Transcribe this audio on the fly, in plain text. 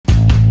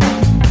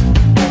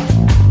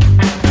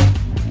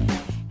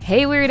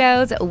Hey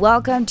weirdos,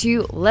 welcome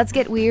to Let's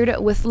Get Weird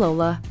with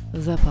Lola,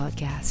 the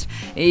podcast.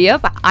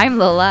 Yep, I'm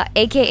Lola,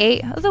 aka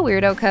the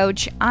Weirdo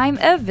Coach. I'm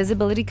a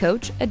visibility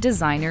coach, a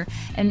designer,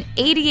 an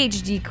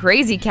ADHD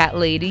crazy cat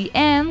lady,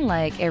 and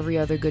like every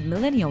other good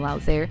millennial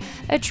out there,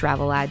 a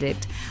travel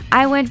addict.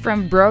 I went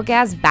from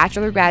broke-ass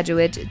bachelor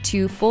graduate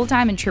to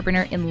full-time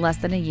entrepreneur in less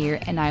than a year,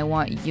 and I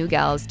want you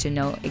gals to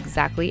know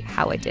exactly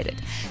how I did it.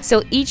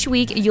 So each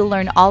week, you'll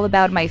learn all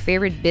about my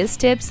favorite biz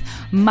tips,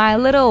 my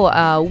little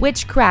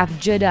witchcraft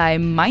Jedi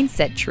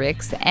mindset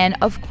tricks, and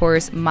of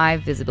course, my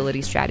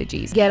visibility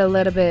strategies. Get a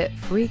little bit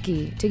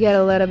freaky, to get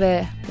a little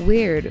bit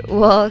weird.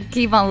 Well,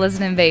 keep on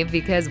listening, babe,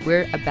 because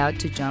we're about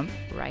to jump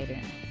right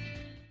in.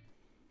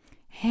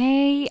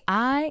 Hey,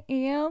 I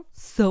am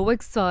so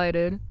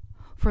excited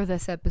for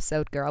this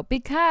episode, girl,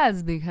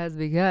 because we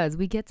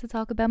get to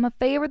talk about my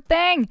favorite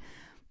thing,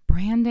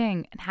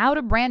 branding, and how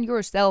to brand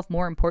yourself,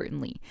 more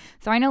importantly.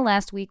 So I know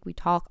last week we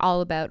talked all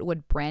about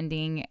what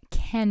branding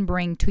can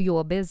bring to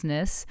your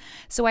business.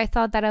 So I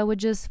thought that I would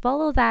just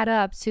follow that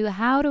up to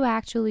how to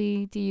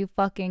actually do you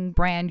fucking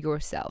brand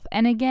yourself.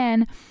 And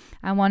again,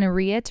 I want to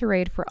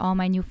reiterate for all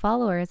my new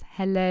followers,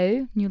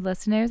 hello, new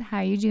listeners, how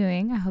are you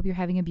doing? I hope you're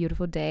having a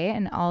beautiful day,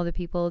 and all the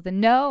people that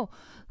know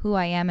who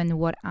I am and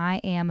what I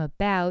am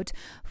about.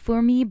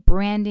 For me,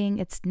 branding,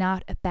 it's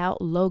not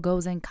about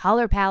logos and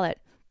color palette.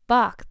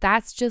 Fuck,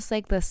 that's just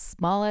like the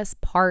smallest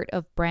part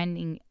of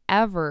branding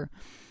ever.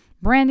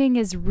 Branding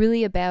is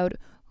really about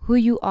who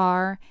you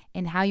are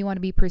and how you want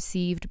to be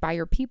perceived by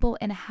your people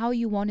and how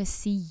you want to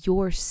see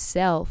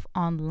yourself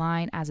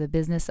online as a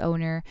business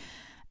owner,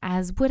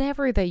 as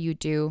whatever that you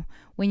do.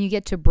 When you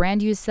get to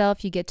brand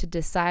yourself, you get to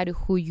decide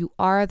who you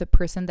are, the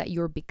person that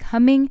you're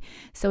becoming.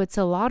 So it's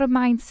a lot of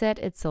mindset.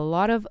 It's a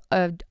lot of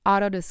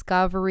auto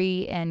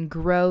discovery and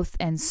growth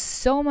and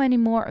so many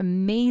more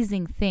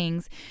amazing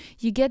things.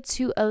 You get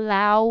to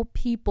allow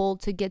people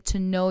to get to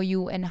know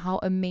you and how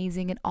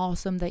amazing and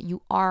awesome that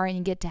you are. And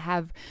you get to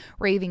have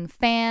raving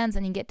fans,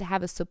 and you get to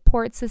have a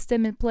support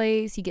system in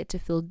place. You get to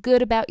feel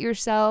good about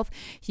yourself.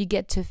 You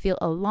get to feel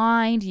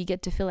aligned. You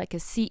get to feel like a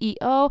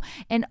CEO.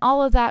 And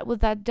all of that, what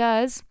that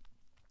does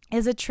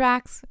is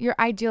attracts your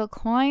ideal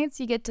clients.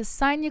 You get to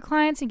sign your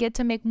clients, you get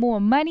to make more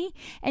money,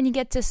 and you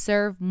get to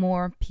serve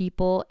more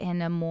people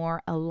in a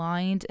more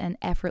aligned and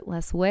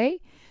effortless way.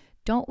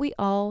 Don't we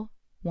all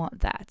want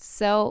that?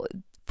 So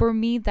for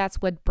me, that's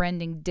what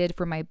branding did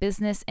for my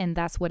business, and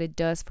that's what it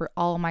does for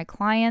all my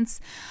clients.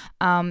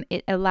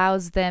 It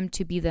allows them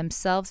to be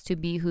themselves, to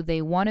be who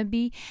they want to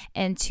be,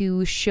 and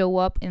to show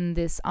up in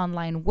this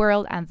online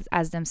world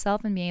as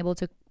themselves and be able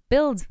to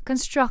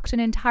construct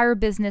an entire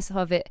business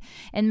of it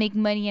and make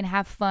money and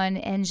have fun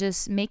and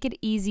just make it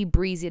easy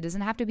breezy. It doesn't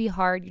have to be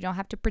hard. You don't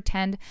have to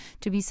pretend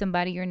to be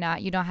somebody you're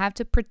not. You don't have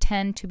to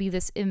pretend to be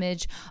this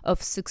image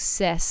of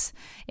success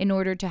in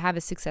order to have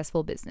a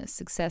successful business.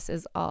 Success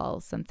is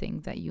all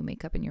something that you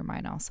make up in your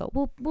mind also.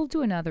 We'll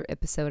do another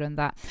episode on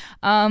that.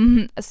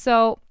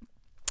 So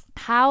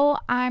how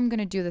I'm going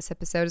to do this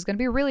episode is going to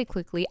be really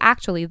quickly.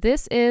 Actually,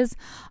 this is,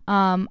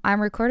 I'm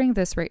recording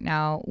this right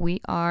now. We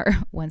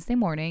are Wednesday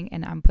morning,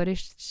 and I'm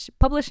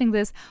publishing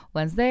this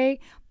Wednesday,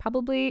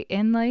 probably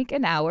in like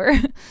an hour.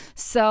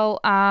 So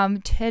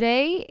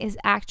today is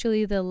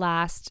actually the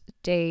last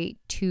day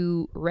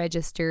to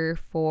register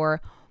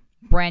for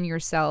Brand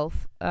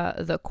Yourself,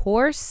 the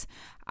course.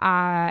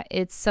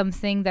 It's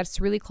something that's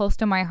really close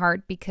to my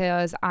heart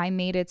because I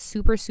made it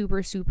super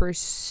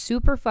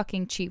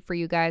fucking cheap for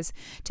you guys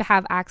to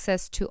have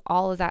access to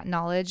all of that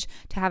knowledge,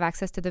 to have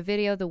access to the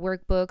video, the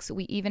workbooks.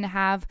 We even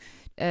have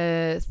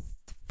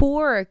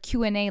 4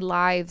 Q&A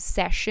live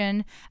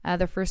session.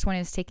 The first one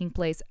is taking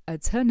place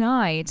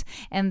tonight,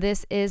 and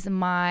this is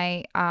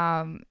my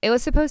it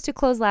was supposed to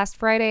close last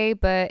Friday,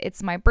 but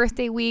it's my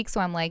birthday week,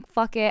 so I'm like,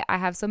 fuck it. I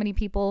have so many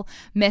people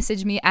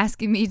message me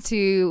asking me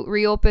to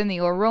reopen the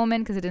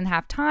enrollment because I didn't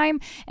have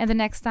time, and the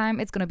next time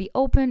it's going to be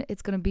open,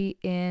 it's going to be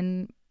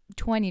in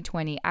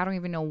 2020. I don't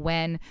even know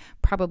when,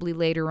 probably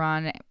later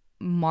on,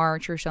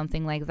 March or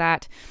something like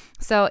that.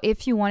 So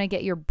if you want to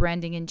get your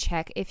branding in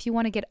check, if you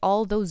want to get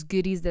all those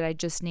goodies that I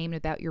just named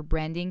about your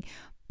branding,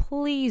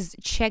 please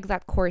check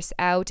that course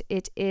out.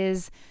 It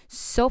is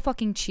so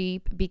fucking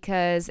cheap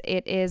because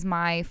it is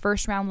my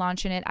first round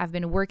launch in it. I've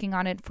been working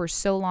on it for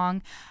so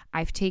long.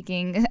 I've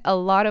taken a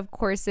lot of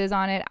courses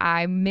on it.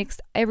 I mixed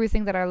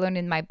everything that I learned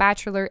in my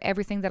bachelor,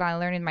 everything that I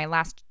learned in my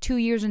last 2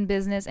 years in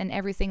business, and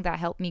everything that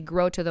helped me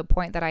grow to the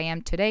point that I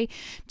am today,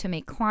 to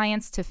make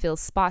clients, to fill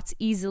spots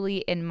easily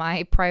in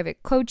my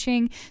private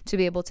coaching, to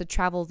be able to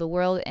travel the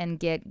world and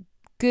get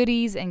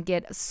goodies and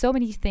get so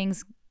many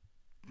things.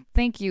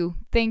 Thank you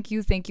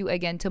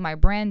again to my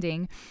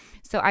branding.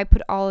 So I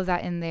put all of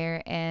that in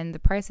there, and the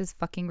price is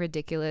fucking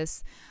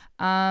ridiculous.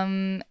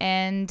 It's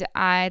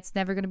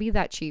never going to be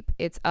that cheap.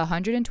 It's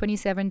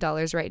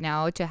 $127 right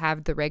now to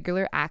have the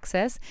regular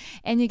access,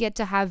 and you get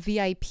to have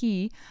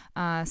VIP.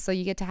 So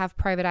you get to have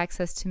private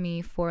access to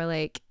me for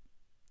like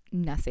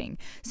nothing.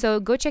 So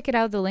go check it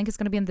out. The link is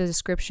going to be in the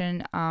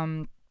description.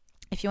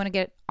 If you want to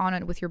get on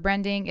it with your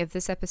branding, if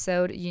this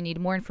episode you need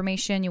more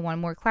information, you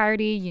want more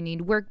clarity, you need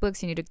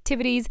workbooks, you need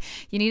activities,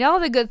 you need all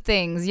the good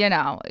things,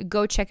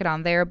 go check it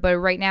on there. But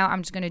right now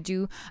I'm just going to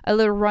do a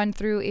little run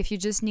through. If you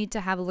just need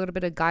to have a little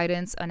bit of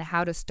guidance on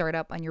how to start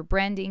up on your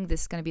branding,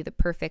 this is going to be the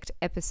perfect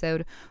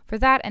episode for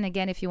that. And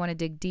again, if you want to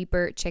dig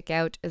deeper, check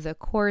out the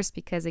course,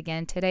 because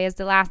again, today is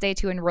the last day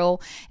to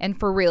enroll, and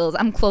for reals,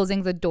 I'm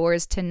closing the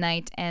doors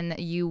tonight and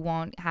you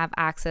won't have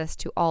access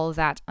to all of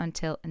that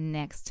until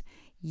next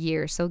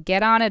year. So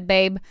get on it,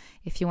 babe,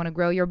 if you want to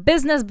grow your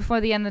business before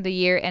the end of the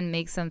year and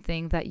make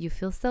something that you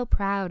feel so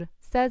proud,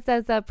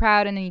 so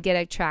proud, and then you get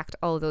to attract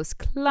all those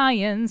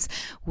clients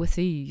with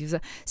ease.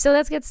 So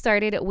let's get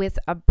started with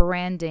a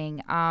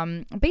branding.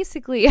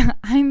 Basically,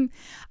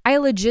 I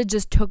legit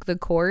just took the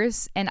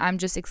course and I'm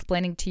just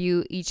explaining to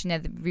you each and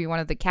every one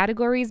of the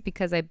categories,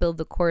 because I build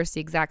the course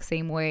the exact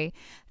same way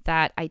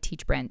that I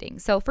teach branding.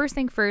 So first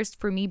thing first,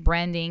 for me,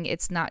 branding,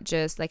 it's not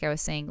just, like I was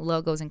saying,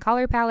 logos and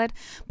color palette,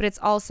 but it's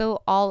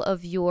also all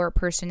of your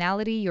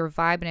personality, your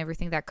vibe, and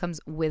everything that comes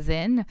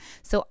within.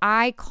 So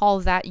I call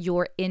that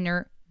your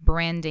inner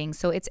branding.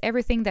 So it's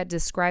everything that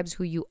describes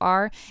who you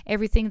are,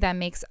 everything that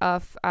makes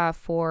up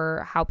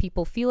for how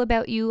people feel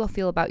about you,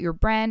 feel about your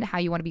brand, how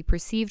you want to be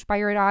perceived by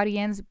your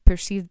audience,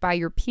 perceived by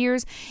your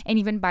peers, and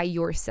even by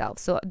yourself.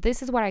 So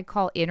this is what I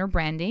call inner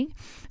branding.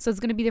 So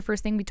it's going to be the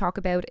first thing we talk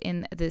about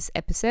in this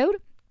episode,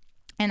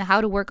 and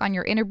how to work on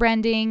your inner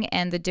branding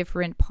and the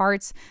different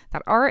parts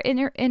that are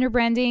inner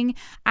branding.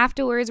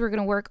 Afterwards, we're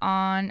going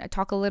to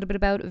talk a little bit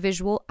about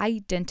visual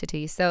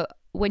identity. So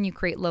when you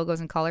create logos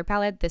and color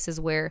palette, this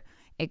is where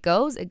it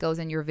goes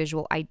in your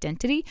visual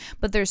identity,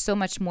 but there's so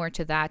much more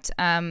to that.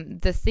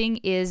 The thing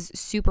is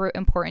super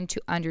important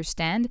to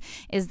understand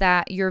is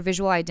that your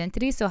visual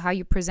identity, so how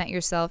you present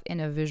yourself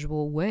in a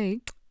visual way,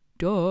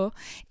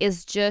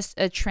 is just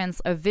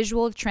a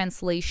visual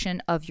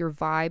translation of your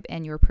vibe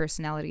and your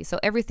personality. So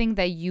everything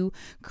that you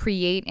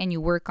create and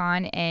you work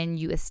on and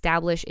you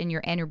establish in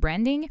your inner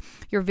branding,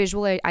 your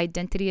visual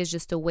identity is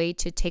just a way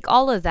to take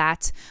all of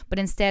that, but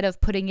instead of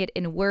putting it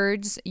in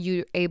words,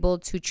 you're able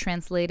to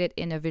translate it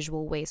in a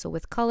visual way. So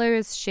with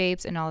colors,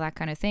 shapes, and all that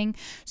kind of thing.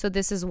 So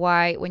this is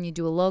why when you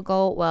do a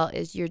logo,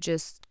 you're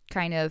just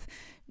kind of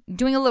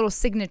doing a little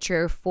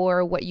signature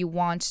for what you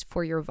want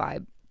for your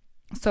vibe.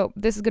 So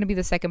this is going to be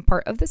the second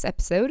part of this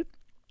episode.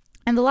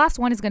 And the last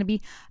one is going to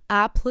be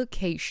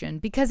application,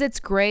 because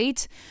it's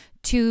great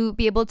to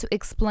be able to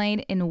explain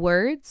in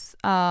words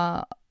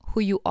who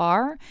you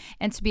are,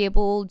 and to be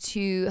able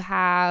to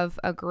have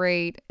a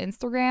great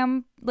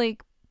Instagram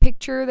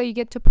picture that you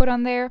get to put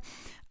on there.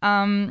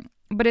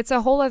 But it's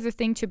a whole other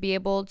thing to be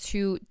able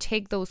to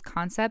take those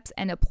concepts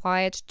and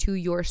apply it to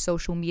your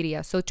social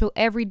media. So to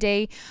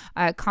everyday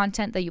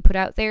content that you put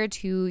out there,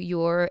 to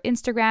your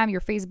Instagram,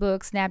 your Facebook,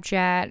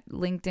 Snapchat,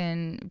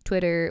 LinkedIn,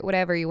 Twitter,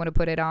 whatever you want to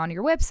put it on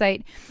your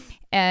website,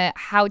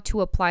 how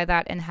to apply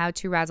that and how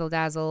to razzle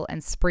dazzle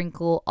and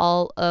sprinkle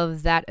all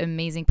of that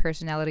amazing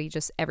personality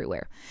just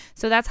everywhere.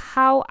 So that's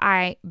how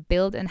I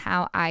build and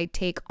how I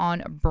take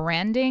on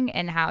branding,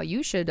 and how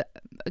you should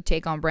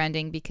take on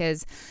branding,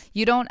 because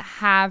you don't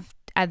have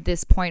at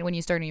this point when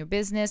you start your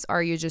business,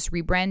 or you're just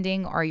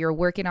rebranding, or you're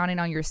working on it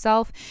on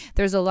yourself,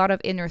 there's a lot of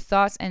inner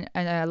thoughts and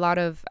a lot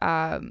of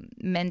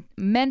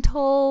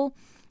mental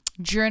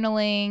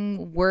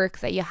journaling work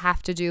that you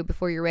have to do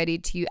before you're ready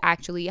to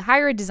actually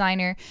hire a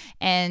designer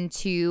and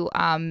to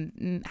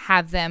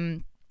have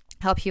them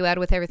help you out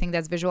with everything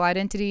that's visual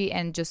identity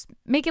and just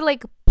make it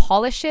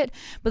polish it.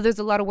 But there's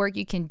a lot of work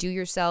you can do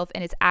yourself,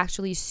 and it's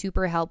actually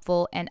super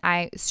helpful. And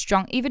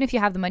even if you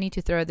have the money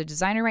to throw at the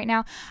designer right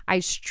now, I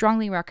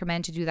strongly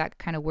recommend to do that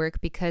kind of work,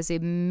 because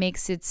it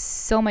makes it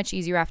so much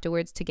easier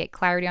afterwards to get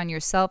clarity on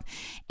yourself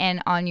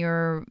and on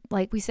your,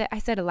 I said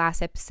in the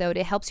last episode,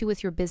 it helps you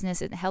with your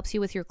business. It helps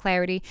you with your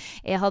clarity.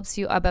 It helps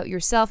you about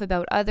yourself,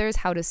 about others,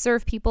 how to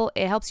serve people.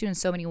 It helps you in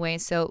so many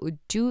ways. So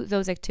do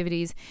those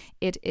activities.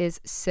 It is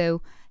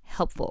so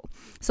helpful.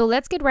 So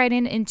let's get right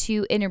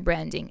into inner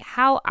branding.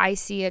 How I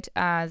see it,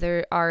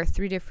 there are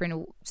 3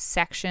 different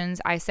sections.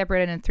 I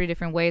separate it in 3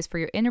 different ways for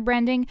your inner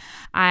branding.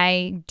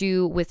 I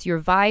do with your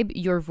vibe,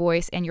 your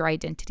voice, and your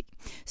identity.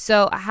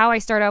 So how I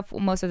start off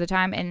most of the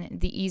time, and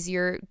the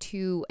easier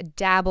to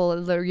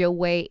dabble your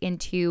way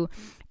into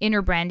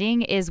inner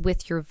branding, is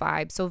with your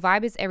vibe. So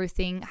vibe is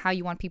everything, how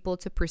you want people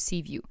to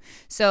perceive you.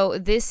 So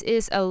this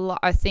is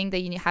a thing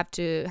that you have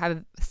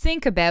to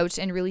think about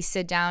and really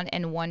sit down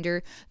and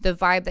wonder the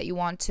vibe that you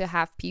want to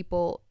have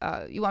people,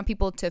 you want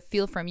people to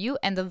feel from you,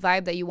 and the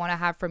vibe that you want to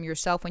have from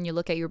yourself when you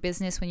look at your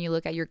business, when you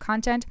look at your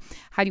content.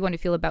 How do you want to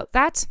feel about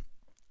that?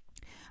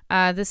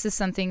 This is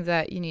something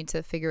that you need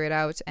to figure it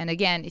out. And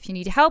again, if you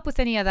need help with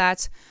any of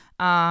that,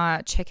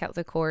 check out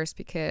the course,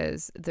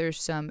 because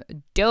there's some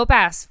dope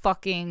ass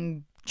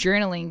fucking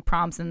journaling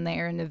prompts in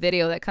there and the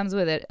video that comes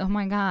with it. Oh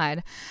my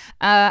God.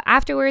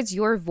 Afterwards,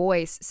 your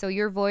voice. So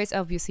your voice,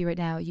 obviously right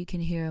now, you can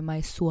hear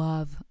my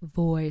suave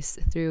voice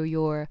through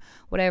your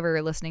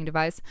whatever listening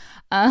device.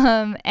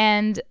 You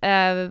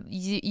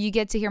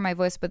get to hear my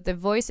voice, but the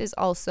voice is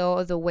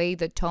also the way,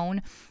 the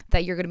tone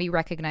that you're going to be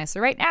recognized.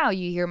 So right now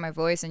you hear my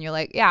voice and you're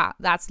like, yeah,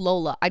 that's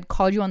Lola. I'd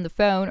called you on the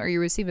phone, or you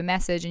receive a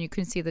message and you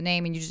couldn't see the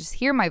name and you just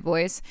hear my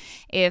voice.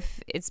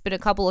 If it's been a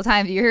couple of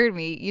times you heard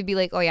me, you'd be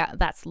like, oh yeah,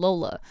 that's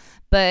Lola.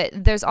 But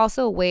there's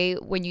also a way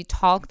when you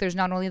talk, there's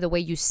not only the way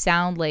you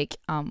sound like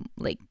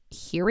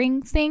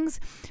hearing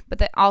things, but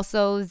that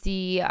also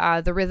the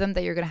rhythm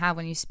that you're going to have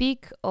when you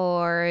speak,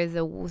 or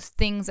the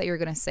things that you're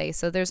going to say.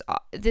 So there's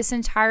this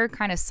entire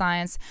kind of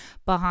science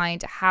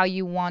behind how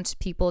you want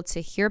people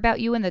to hear about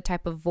you and the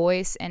type of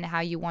voice and how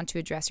you want to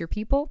address your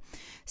people.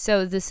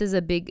 So this is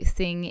a big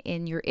thing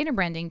in your inner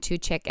branding to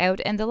check out.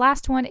 And the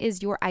last one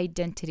is your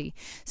identity.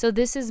 So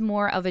this is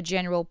more of a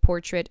general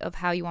portrait of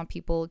how you want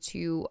people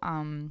to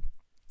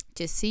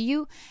see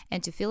you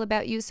and to feel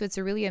about you. So it's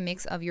really a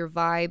mix of your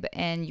vibe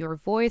and your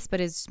voice, but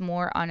it's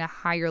more on a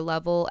higher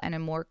level and a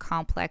more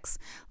complex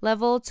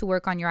level to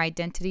work on your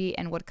identity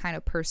and what kind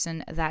of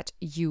person that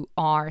you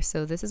are.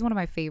 So this is one of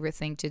my favorite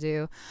things to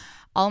do.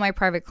 All my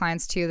private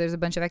clients too, there's a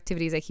bunch of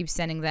activities I keep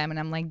sending them and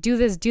I'm like, do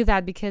this, do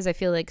that, because I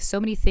feel like so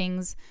many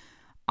things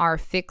are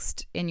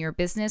fixed in your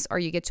business, or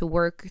you get to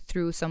work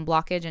through some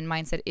blockage and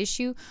mindset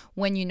issue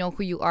when you know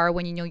who you are,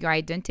 when you know your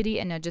identity,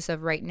 and not just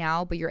of right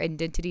now, but your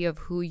identity of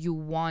who you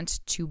want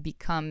to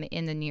become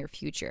in the near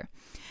future.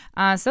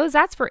 So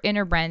that's for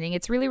inner branding.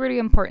 It's really, really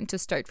important to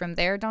start from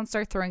there. Don't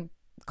start throwing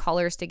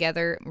colors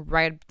together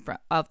right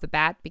off the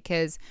bat,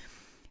 because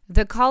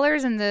the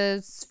colors and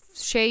the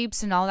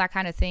shapes and all that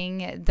kind of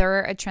thing,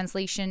 they're a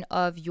translation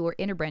of your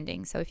inner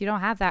branding. So if you don't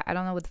have that, I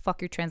don't know what the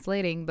fuck you're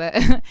translating, but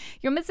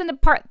you're missing a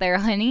part there,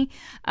 honey.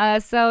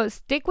 So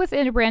stick with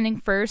inner branding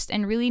first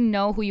and really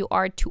know who you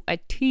are to a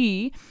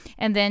T,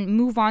 and then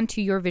move on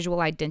to your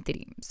visual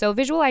identity. So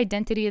visual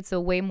identity, it's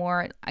a way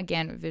more,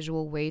 again,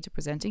 visual way to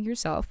presenting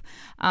yourself.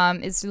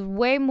 It's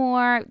way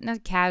more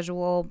not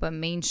casual, but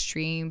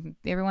mainstream.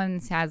 Everyone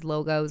has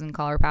logos and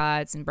color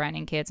palettes and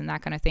branding kits and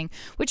that kind of thing,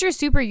 which are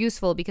super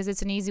useful because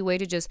it's an easy way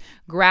to just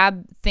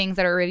grab things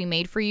that are already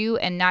made for you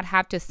and not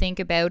have to think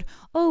about,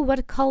 oh,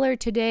 what color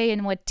today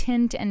and what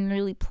tint, and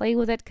really play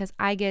with it, because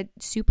I get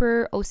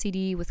super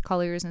OCD with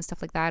colors and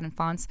stuff like that and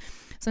fonts.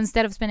 So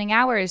instead of spending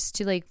hours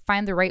to like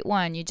find the right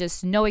one, you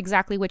just know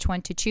exactly which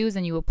one to choose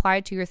and you apply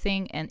it to your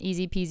thing, and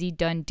easy peasy,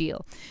 done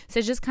deal. So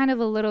it's just kind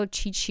of a little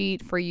cheat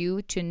sheet for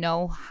you to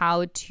know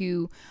how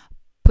to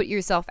put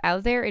yourself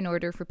out there in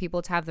order for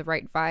people to have the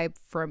right vibe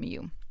from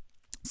you.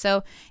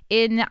 So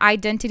in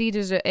identity,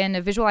 in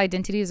a visual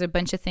identity, there's a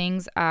bunch of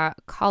things.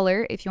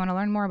 Color, if you want to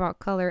learn more about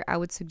color, I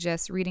would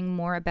suggest reading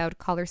more about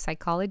color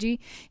psychology.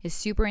 It's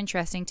super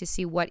interesting to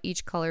see what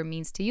each color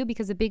means to you,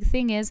 because the big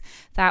thing is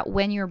that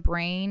when your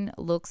brain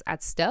looks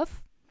at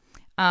stuff,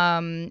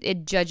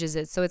 it judges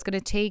it. So it's going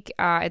to take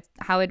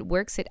how it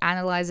works. It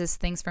analyzes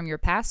things from your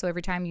past. So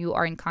every time you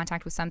are in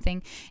contact with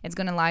something, it's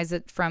going to analyze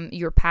it from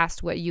your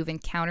past, what you've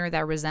encountered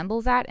that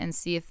resemble that, and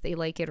see if they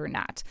like it or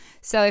not.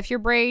 So if your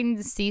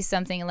brain sees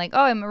something like,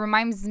 oh, it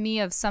reminds me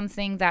of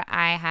something that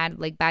I had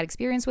like bad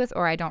experience with,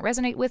 or I don't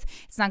resonate with,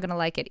 it's not going to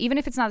like it. Even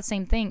if it's not the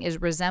same thing,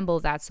 is resemble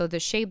that. So the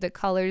shape, the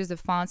colors, the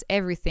fonts,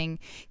 everything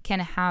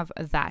can have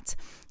that.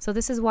 So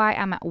this is why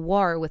I'm at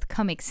war with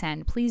Comic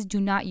Sans. Please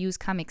do not use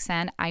Comic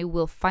Sans. I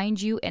will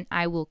find you and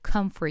I will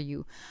come for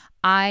you.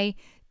 I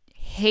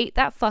hate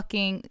that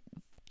fucking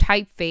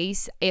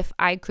typeface. If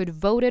I could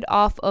vote it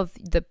off of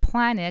the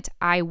planet,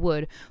 I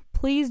would.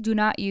 Please do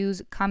not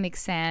use Comic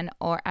Sans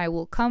or I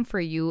will come for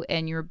you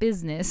and your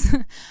business.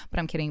 But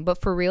I'm kidding. But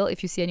for real,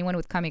 if you see anyone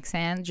with Comic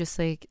Sans, just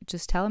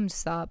tell them to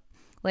stop.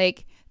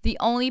 Like, the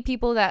only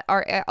people that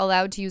are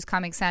allowed to use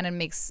Comic Sans and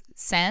makes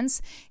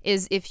sense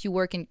is if you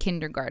work in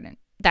kindergarten.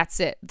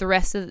 That's it. The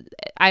rest of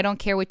I don't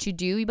care what you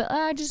do, but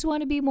I just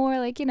want to be more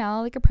like,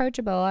 like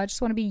approachable. I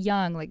just want to be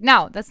young. Like,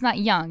 no, that's not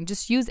young.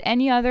 Just use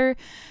any other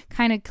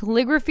kind of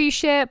calligraphy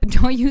shit, but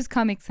don't use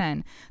Comic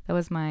Sans. That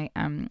was my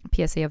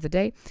PSA of the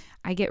day.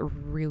 I get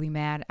really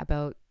mad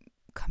about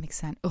Comic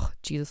Sans. Oh,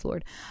 Jesus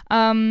Lord.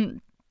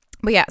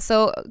 But yeah,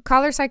 so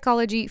color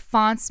psychology,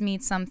 fonts mean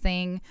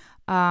something.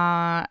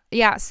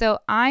 So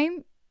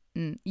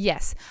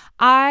yes,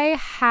 I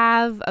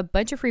have a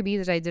bunch of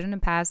freebies that I did in the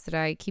past that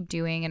I keep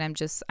doing, and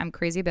I'm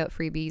crazy about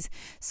freebies.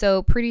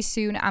 So pretty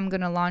soon I'm going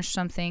to launch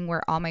something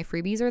where all my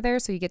freebies are there,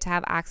 so you get to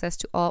have access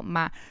to all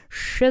my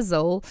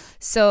shizzle.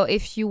 So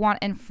if you want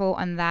info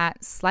on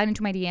that, slide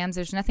into my DMs.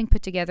 There's nothing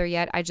put together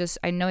yet.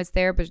 I know it's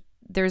there, but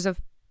there's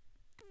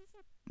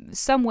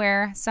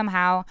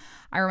somehow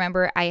I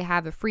remember I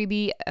have a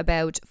freebie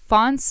about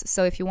fonts.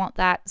 So if you want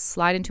that,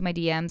 slide into my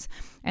DMs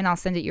and I'll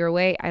send it your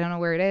way. I don't know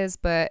where it is,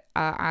 but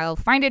I'll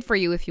find it for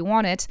you if you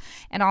want it.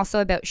 And also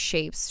about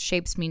shapes.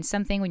 Shapes mean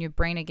something. When your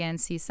brain again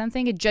sees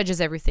something, it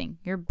judges everything.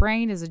 Your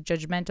brain is a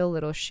judgmental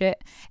little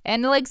shit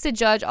and it likes to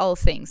judge all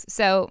things.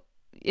 So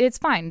it's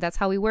fine. That's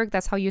how we work.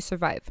 That's how you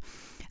survive.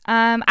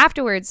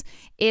 Afterwards,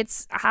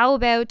 it's how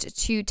about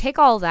to take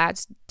all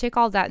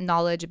that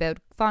knowledge about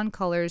font,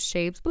 colors,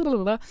 shapes, blah, blah,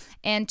 blah,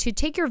 and to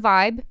take your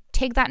vibe,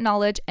 take that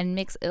knowledge and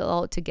mix it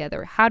all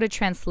together. How to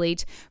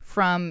translate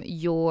from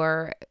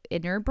your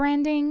inner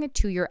branding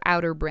to your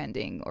outer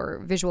branding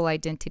or visual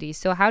identity.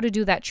 So how to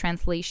do that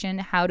translation,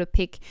 how to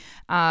pick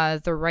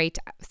the right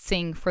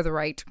thing for the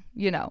right,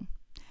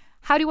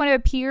 How do you want to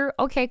appear?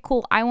 Okay,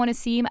 cool. I want to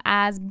seem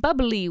as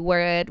bubbly.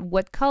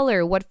 What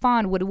color, what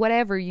font,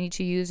 whatever you need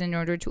to use in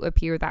order to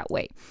appear that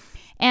way.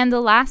 And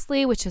the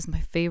lastly, which is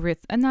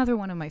another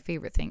one of my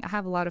favorite things. I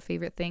have a lot of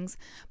favorite things,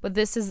 but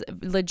this is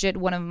legit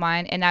one of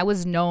mine. And I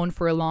was known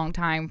for a long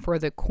time for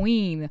the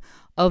queen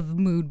of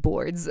mood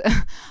boards.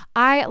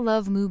 I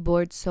love mood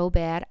boards so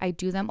bad. I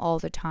do them all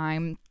the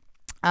time.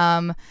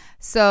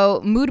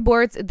 So mood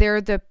boards, they're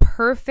the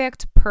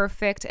perfect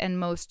and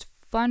most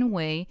fun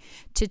way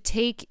to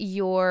take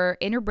your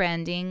inner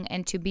branding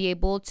and to be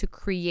able to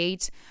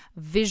create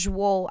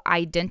visual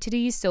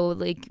identities. So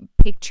like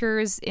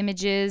pictures,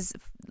 images,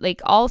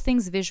 like all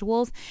things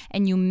visuals,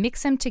 and you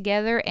mix them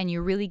together and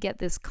you really get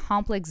this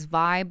complex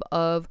vibe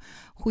of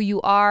who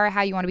you are,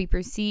 how you want to be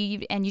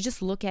perceived, and you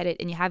just look at it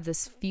and you have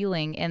this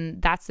feeling,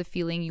 and that's the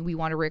feeling we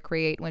want to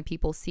recreate when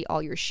people see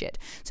all your shit.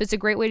 So it's a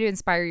great way to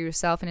inspire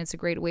yourself, and it's a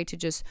great way to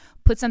just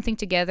put something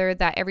together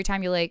that every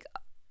time you're like,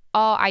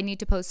 oh, I need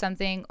to post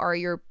something, or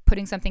you're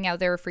putting something out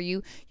there for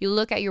you, you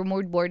look at your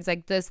mood boards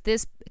like this,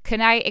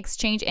 can I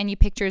exchange any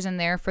pictures in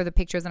there for the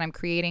pictures that I'm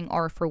creating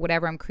or for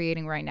whatever I'm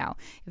creating right now?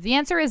 If the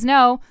answer is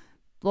no,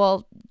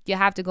 well, you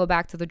have to go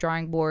back to the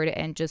drawing board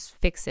and just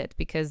fix it,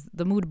 because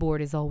the mood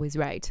board is always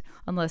right.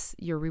 Unless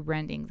you're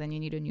rebranding, then you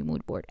need a new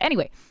mood board.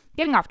 Anyway,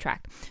 getting off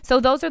track. So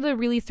those are the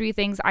really three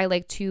things I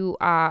like to,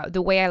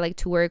 the way I like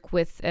to work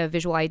with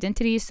visual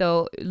identity.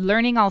 So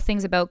learning all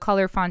things about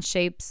color, font,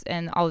 shapes,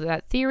 and all of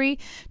that theory.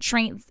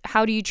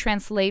 How do you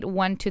translate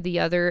one to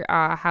the other?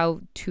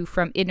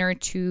 From inner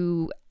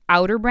to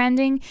outer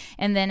branding,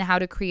 and then how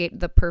to create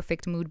the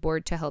perfect mood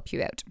board to help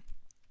you out.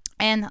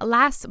 And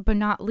last but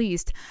not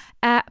least,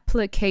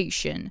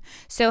 application.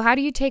 So how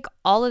do you take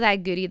all of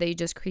that goodie that you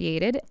just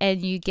created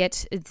and you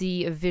get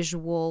the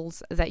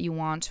visuals that you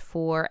want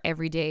for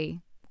everyday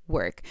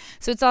work?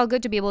 So it's all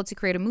good to be able to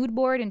create a mood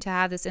board and to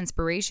have this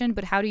inspiration,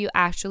 but how do you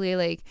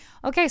actually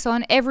okay, so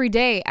on every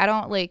day, I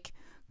don't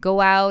go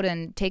out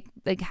and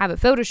have a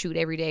photo shoot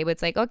every day, but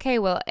it's okay,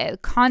 well,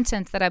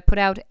 content that I put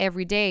out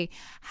every day,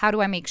 how do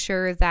I make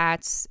sure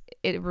that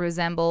it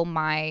resemble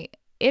my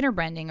inner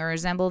branding or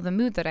resemble the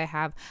mood that I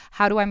have?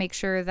 How do I make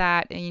sure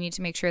that, and you need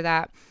to make sure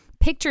that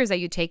pictures that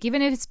you take,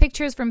 even if it's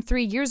pictures from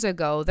 3 years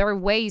ago, there are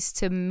ways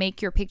to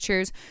make your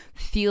pictures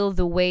feel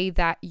the way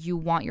that you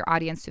want your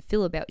audience to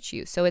feel about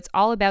you. So it's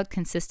all about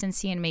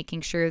consistency and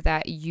making sure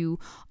that you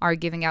are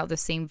giving out the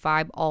same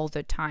vibe all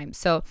the time.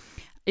 So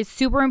it's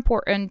super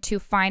important to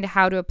find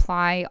how to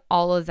apply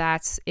all of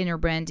that inner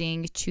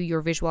branding to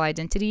your visual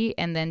identity,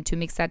 and then to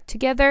mix that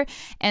together,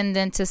 and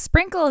then to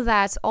sprinkle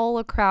that all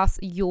across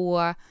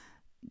your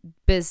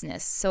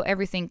business. So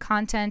everything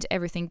content,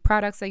 everything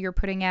products that you're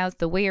putting out,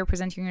 the way you're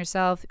presenting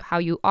yourself, how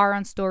you are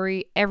on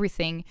story,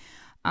 everything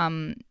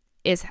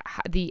is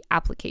the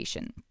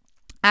application.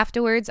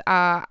 Afterwards,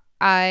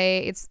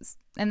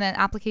 and then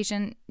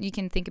application, you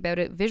can think about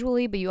it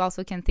visually, but you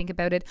also can think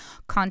about it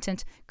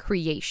content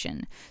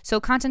creation.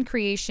 So content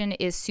creation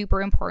is super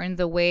important,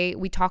 the way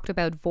we talked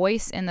about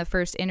voice in the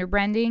first inner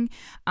branding,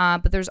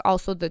 but there's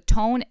also the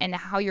tone and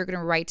how you're going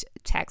to write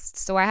text.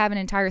 So I have an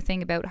entire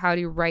thing about how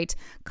to write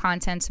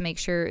content to make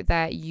sure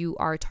that you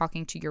are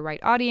talking to your right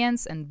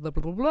audience and blah,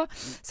 blah, blah, blah.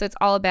 So it's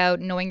all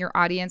about knowing your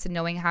audience and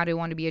knowing how they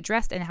want to be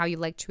addressed and how you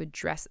like to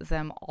address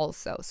them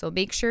also. So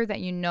make sure that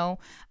you know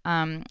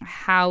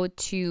how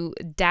to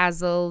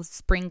dazzle,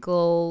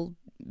 sprinkle,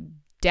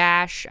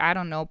 dash,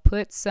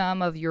 put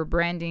some of your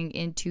branding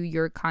into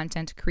your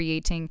content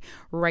creating,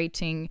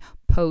 writing,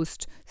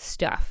 post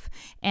stuff.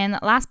 And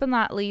last but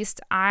not least,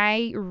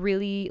 I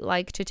really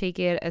like to take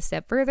it a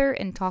step further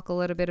and talk a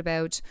little bit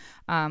about,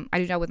 I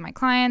do that with my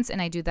clients,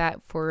 and I do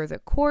that for the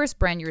course,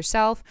 Brand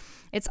Yourself.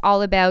 It's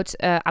all about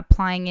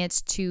applying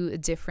it to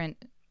different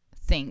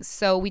things.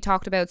 So we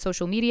talked about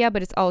social media,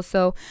 but it's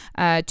also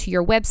to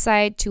your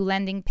website, to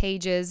landing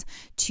pages,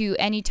 to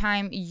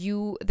anytime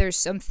there's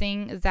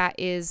something that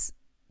is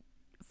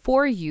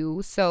for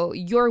you. So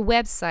your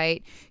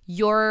website,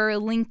 your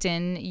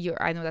LinkedIn,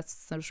 I know that's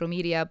social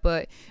media,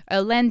 but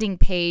a landing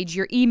page,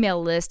 your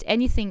email list,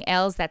 anything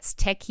else that's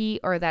techie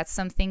or that's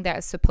something that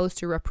is supposed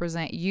to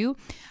represent you,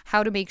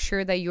 how to make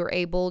sure that you're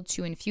able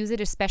to infuse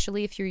it,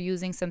 especially if you're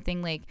using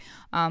something like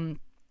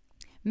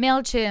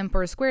MailChimp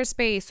or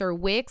Squarespace or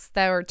Wix,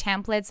 that are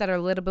templates that are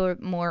a little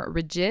bit more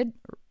rigid.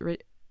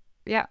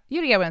 Yeah,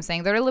 you get what I'm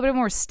saying. They're a little bit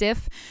more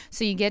stiff.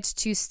 So you get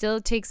to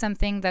still take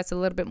something that's a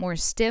little bit more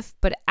stiff,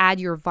 but add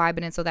your vibe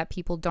in it so that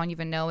people don't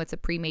even know it's a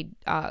pre-made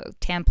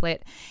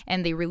template,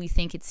 and they really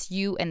think it's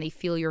you and they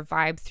feel your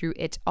vibe through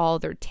it all.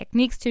 There are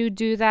techniques to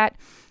do that.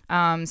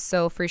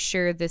 So for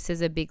sure, this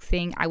is a big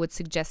thing I would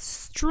suggest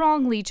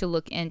strongly to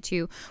look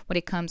into when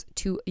it comes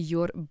to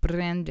your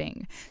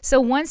branding. So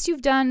once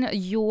you've done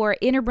your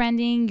inner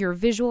branding, your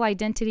visual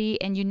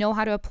identity, and you know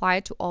how to apply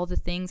it to all the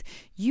things,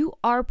 you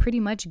are pretty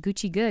much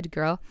Gucci good,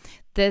 girl.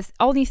 The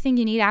only thing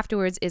you need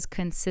afterwards is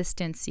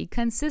consistency.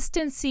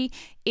 Consistency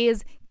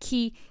is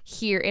key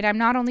here. And I'm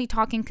not only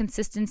talking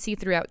consistency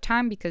throughout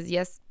time, because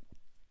yes,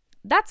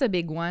 that's a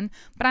big one,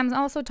 but I'm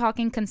also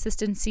talking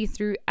consistency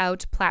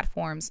throughout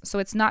platforms. So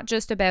it's not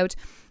just about,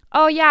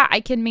 oh yeah, I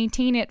can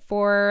maintain it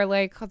for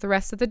like the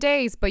rest of the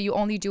days, but you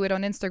only do it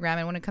on Instagram.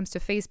 And when it comes to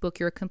Facebook,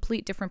 you're a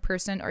complete different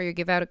person, or you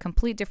give out a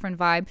complete different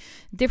vibe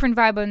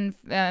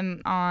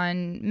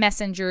on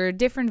Messenger,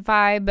 different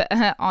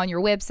vibe on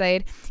your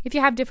website. If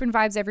you have different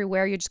vibes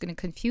everywhere, you're just going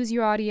to confuse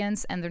your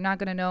audience, and they're not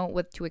going to know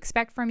what to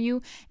expect from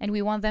you. And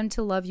we want them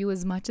to love you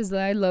as much as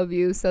I love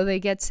you, so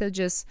they get to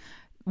just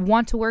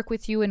want to work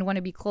with you and want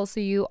to be close to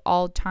you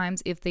all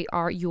times if they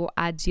are your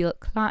ideal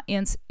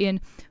clients, in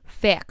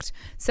fact.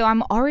 So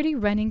I'm already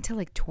running to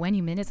like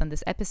 20 minutes on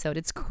this episode.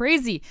 It's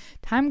crazy.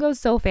 Time goes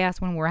so fast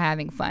when we're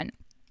having fun.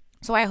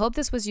 So I hope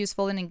this was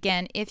useful. And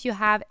again, if you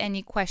have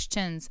any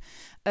questions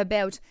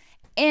about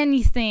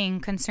anything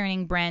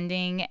concerning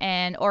branding,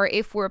 and or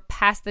if we're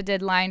past the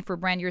deadline for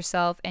brand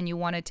yourself and you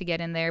wanted to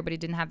get in there but you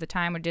didn't have the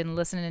time or didn't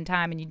listen in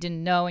time and you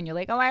didn't know and you're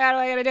like, oh my god,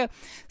 what do I gotta do,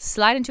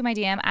 slide into my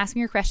DM, ask me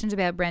your questions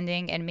about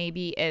branding, and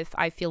maybe if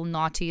I feel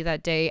naughty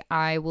that day,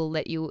 I will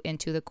let you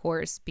into the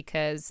course,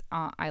 because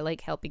I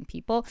like helping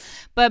people.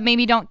 But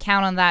maybe don't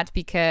count on that,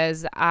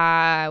 because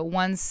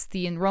once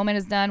the enrollment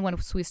is done,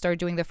 once we start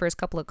doing the first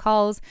couple of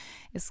calls,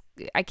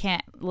 I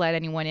can't let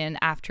anyone in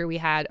after we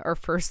had our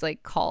first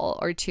like call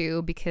or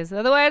two, because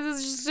otherwise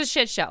it's just a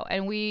shit show,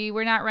 and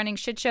we're not running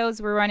shit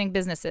shows, we're running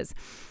businesses.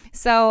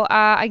 So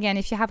again,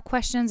 if you have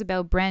questions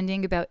about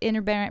branding, about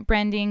inner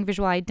branding,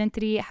 visual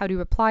identity, how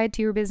to apply it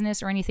to your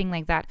business or anything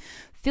like that,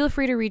 feel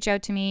free to reach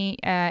out to me.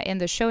 In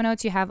the show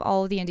notes, you have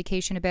all the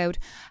indication about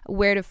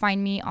where to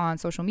find me on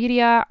social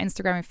media.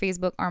 Instagram and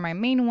Facebook are my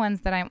main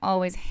ones that I'm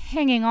always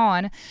hanging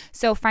on.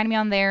 So find me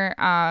on there,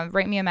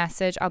 write me a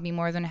message. I'll be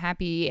more than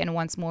happy. And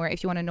once more,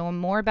 if you want to know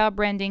more about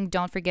branding,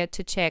 don't forget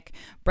to check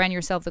Brand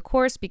Yourself the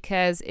course,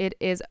 because it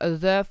is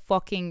the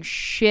fucking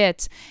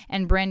shit.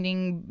 And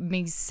branding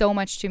means so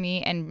much to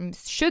me and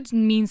should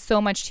mean so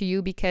much to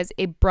you, because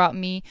it brought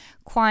me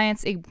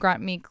clients, it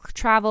brought me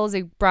travels,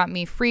 it brought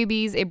me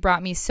freebies, it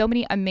brought me so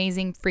many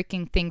amazing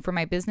freaking things for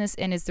my business,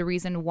 and is the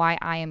reason why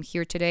I am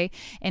here today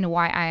and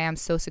why I am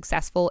so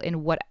successful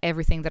in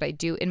everything that I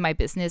do in my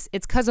business.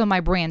 It's because of my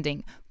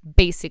branding,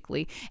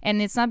 basically.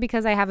 And it's not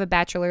because I have a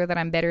bachelor that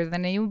I'm better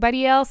than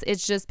anybody else.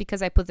 It's just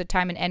because I put the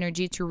time and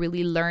energy to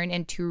really learn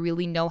and to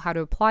really know how to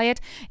apply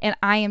it. And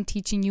I am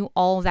teaching you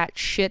all that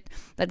shit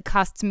that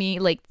costs me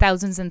like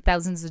thousands and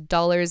thousands of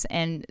dollars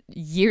and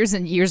years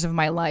of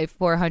my life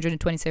for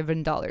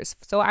 $127.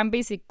 So I'm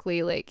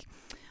basically like,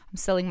 I'm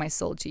selling my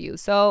soul to you.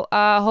 So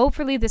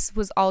hopefully this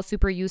was all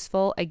super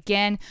useful.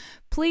 Again,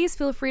 please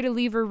feel free to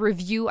leave a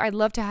review. I'd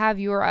love to have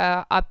your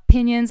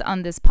opinions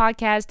on this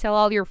podcast. Tell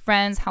all your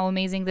friends how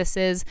amazing this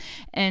is.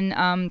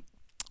 And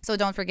so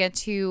don't forget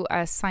to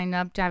sign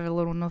up to have a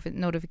little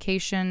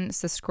notification,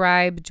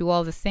 subscribe, do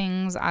all the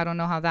things. I don't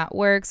know how that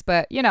works,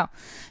 but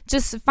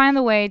just find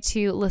the way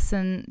to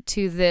listen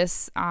to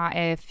this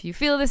if you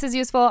feel this is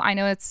useful. I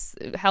know it's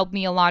helped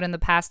me a lot in the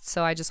past,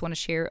 so I just want to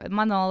share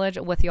my knowledge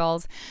with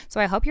y'all.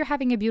 So I hope you're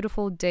having a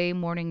beautiful day,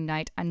 morning,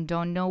 night, and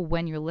don't know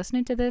when you're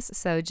listening to this.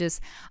 So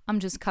I'm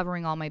just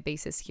covering all my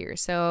bases here.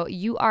 So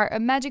you are a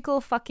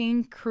magical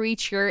fucking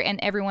creature, and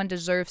everyone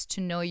deserves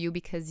to know you,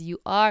 because you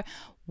are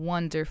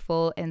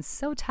wonderful and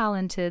so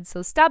talented.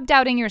 So stop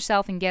doubting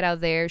yourself and get out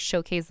there,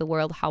 showcase the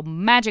world how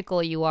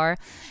magical you are,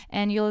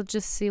 and you'll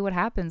just see what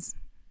happens.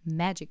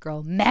 Magic,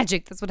 girl,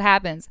 magic. That's what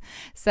happens.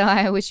 So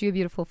I wish you a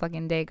beautiful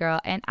fucking day,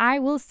 girl, and I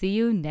will see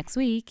you next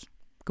week.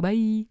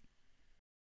 Goodbye.